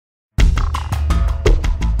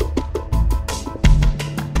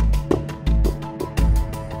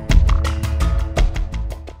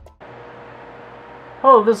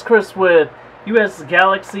Hello, this is Chris with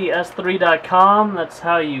usgalaxys3.com. That's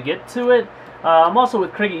how you get to it. I'm also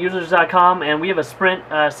with cricketusers.com, and we have a Sprint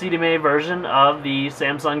CDMA version of the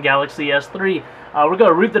Samsung Galaxy S3. We're going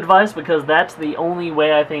to root the device because that's the only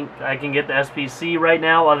way I think I can get the SPC right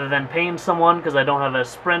now, other than paying someone because I don't have a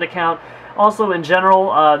Sprint account. Also, in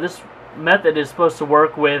general, this method is supposed to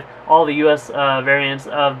work with all the US variants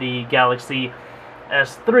of the Galaxy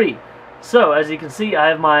S3. So, as you can see, I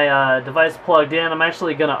have my device plugged in. I'm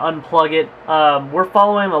actually going to unplug it. We're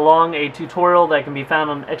following along a tutorial that can be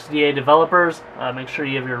found on XDA Developers. Make sure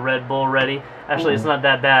you have your Red Bull ready. Actually, it's not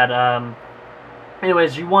that bad.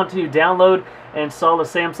 Anyways, you want to download and install the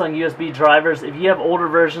Samsung USB drivers. If you have older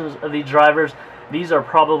versions of these drivers, these are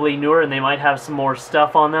probably newer and they might have some more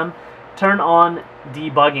stuff on them. Turn on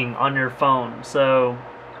debugging on your phone. So,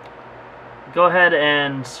 go ahead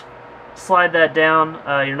and slide that down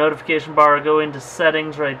your notification bar, go into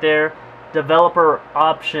settings right there, developer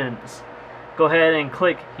options, go ahead and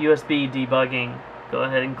click USB debugging, go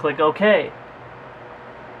ahead and click OK.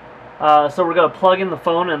 So we're going to plug in the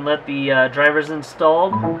phone and let the drivers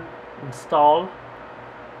installed.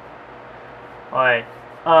 Alright,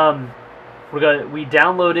 we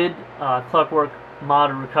downloaded Clockwork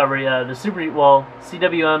Mod Recovery, the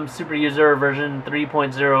CWM Super User version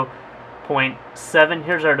 3.0.7.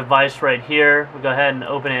 Here's our device right here. We'll go ahead and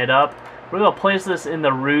open it up. We're going to place this in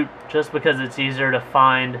the root just because it's easier to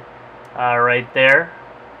find right there.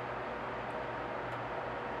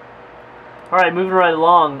 Alright, moving right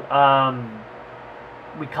along,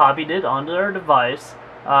 we copied it onto our device.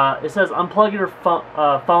 It says unplug your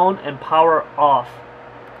phone and power off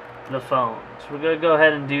the phone. So we're going to go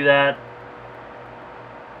ahead and do that.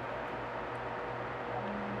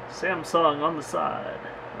 Samsung on the side.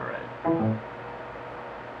 Alright.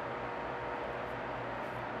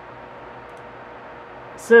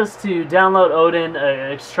 It says to download Odin,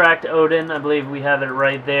 extract Odin. I believe we have it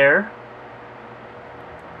right there.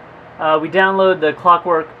 We download the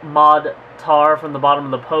Clockwork Mod tar from the bottom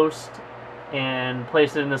of the post and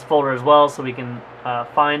place it in this folder as well so we can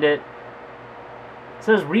find it. It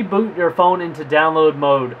says reboot your phone into download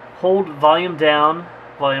mode. Hold volume down.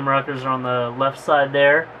 Volume rockers are on the left side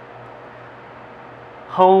there.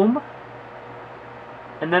 Home,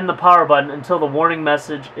 and then the power button until the warning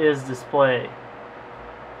message is displayed.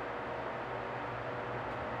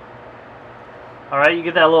 Alright, you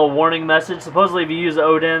get that little warning message. Supposedly if you use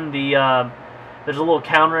Odin, there's a little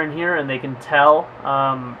counter in here and they can tell.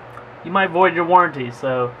 You might void your warranty,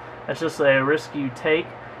 so that's just a risk you take.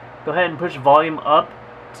 Go ahead and push volume up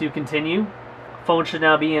to continue. Phone should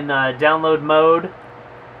now be in download mode.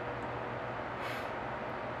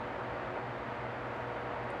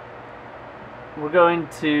 We're going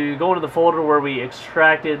to go into the folder where we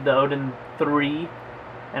extracted the Odin 3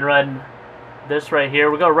 and run this right here.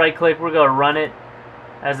 We're going to right click, we're going to run it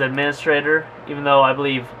as administrator, even though I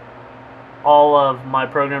believe all of my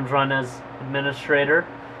programs run as administrator.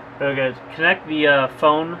 We're going to connect the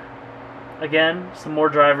phone again. Some more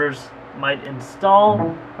drivers might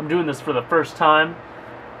install. I'm doing this for the first time,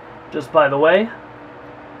 just by the way.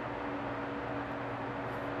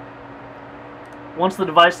 Once the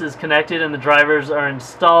device is connected and the drivers are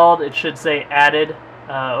installed, it should say added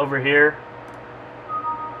over here.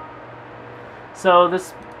 So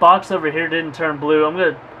this box over here didn't turn blue. I'm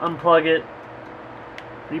going to unplug it,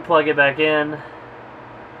 replug it back in.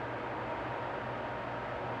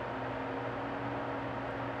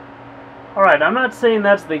 Alright, I'm not saying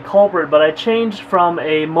that's the culprit, but I changed from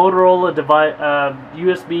a Motorola device,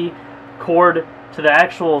 USB cord to the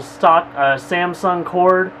actual stock Samsung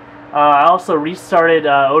cord. I also restarted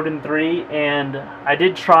Odin 3, and I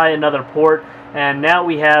did try another port, and now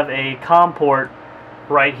we have a COM port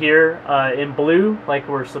right here in blue, like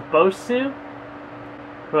we're supposed to.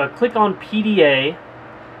 We're going to click on PDA.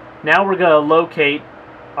 Now we're going to locate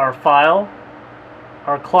our file,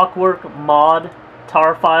 our Clockwork Mod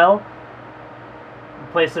tar file.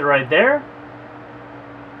 Place it right there.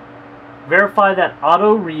 Verify that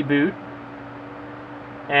auto reboot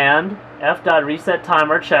and f.reset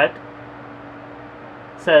time are checked.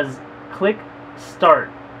 It says click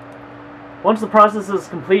start. Once the process is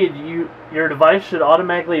completed, your device should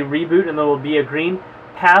automatically reboot, and there will be a green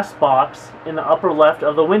pass box in the upper left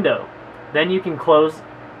of the window. Then you can close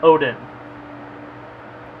Odin.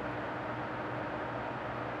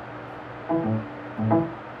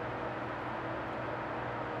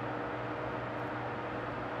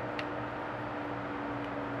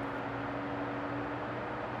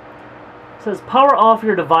 It says power off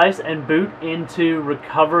your device and boot into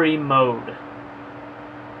recovery mode.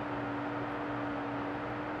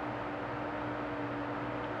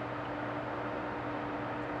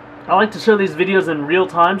 I like to show these videos in real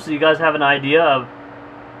time so you guys have an idea of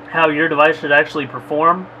how your device should actually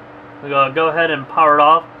perform. We'll go ahead and power it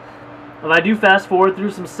off. If I do fast forward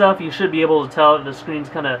through some stuff, you should be able to tell that the screen's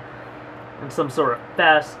kind of in some sort of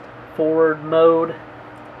fast forward mode,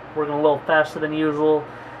 working a little faster than usual.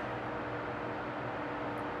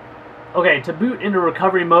 Okay, to boot into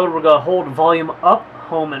recovery mode, we're going to hold volume up,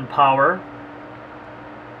 home, and power.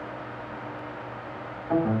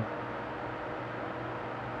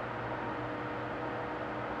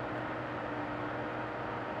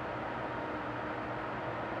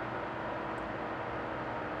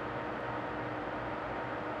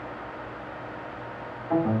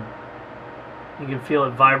 You can feel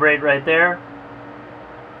it vibrate right there.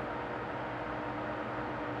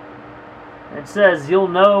 It says you'll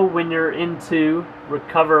know when you're into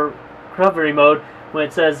recovery mode when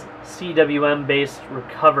it says CWM based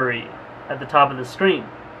recovery at the top of the screen.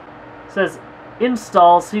 It says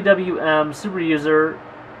install CWM super user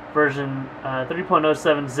version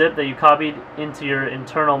 3.07 zip that you copied into your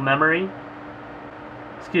internal memory.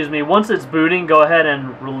 Excuse me, once it's booting, go ahead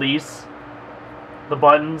and release the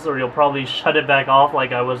buttons or you'll probably shut it back off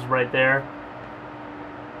like I was right there.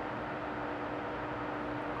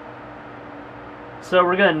 So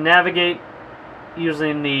we're going to navigate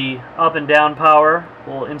using the up and down power.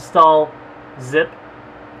 We'll install zip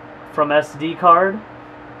from SD card.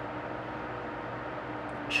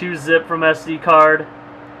 Choose zip from SD card,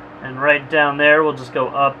 and right down there we'll just go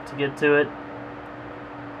up to get to it.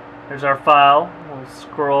 There's our file. We'll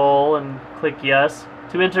scroll and click yes.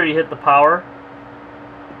 To enter, you hit the power.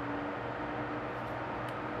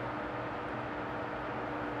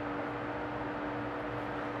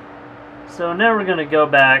 So now we're going to go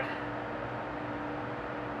back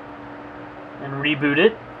and reboot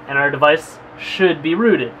it, and our device should be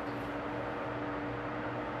rooted.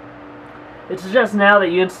 It suggests now that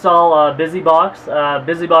you install BusyBox.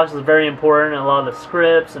 BusyBox is very important in a lot of the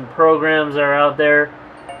scripts and programs that are out there.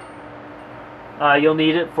 You'll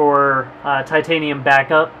need it for titanium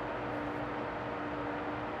backup.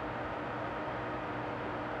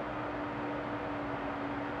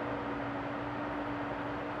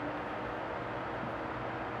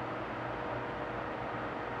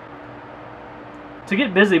 To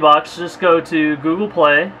get BusyBox, just go to Google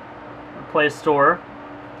Play, or Play Store.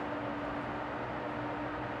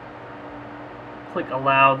 Click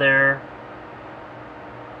Allow there.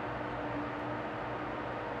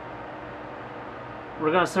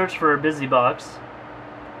 We're going to search for BusyBox.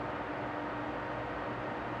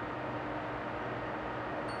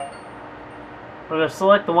 We're going to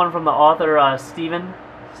select the one from the author, Steven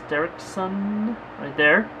Sterrickson, right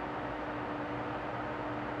there.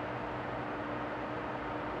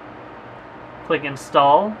 Click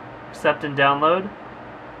Install, Accept and Download.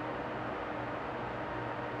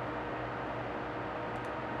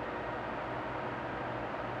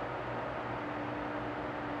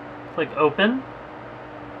 Click Open.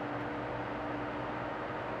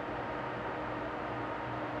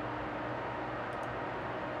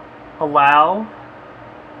 Allow.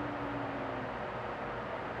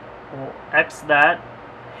 We'll X that,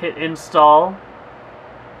 hit Install.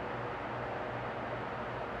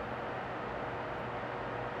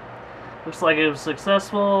 Looks like it was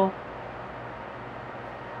successful.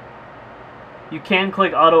 You can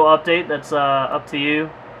click auto update, that's up to you.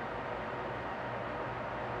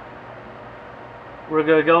 We're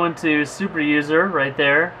going to go into super user right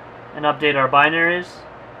there and update our binaries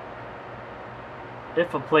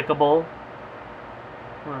if applicable.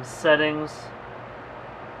 Settings,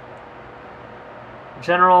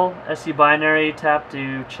 general SU binary, tap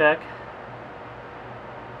to check.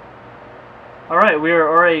 Alright, we are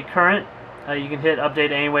already current. You can hit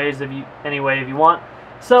update anyway if you want.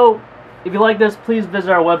 So, if you like this, please visit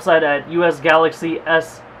our website at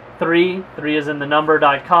usgalaxys3, 3 is in the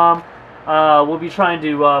number.com. We'll be trying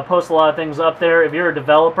to post a lot of things up there. If you're a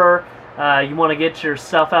developer, you want to get your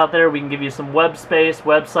stuff out there, we can give you some web space,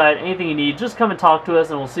 website, anything you need. Just come and talk to us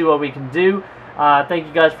and we'll see what we can do. Thank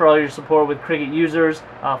you guys for all your support with Cricket users.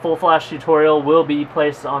 Full Flash tutorial will be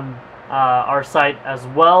placed on our site as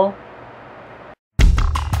well.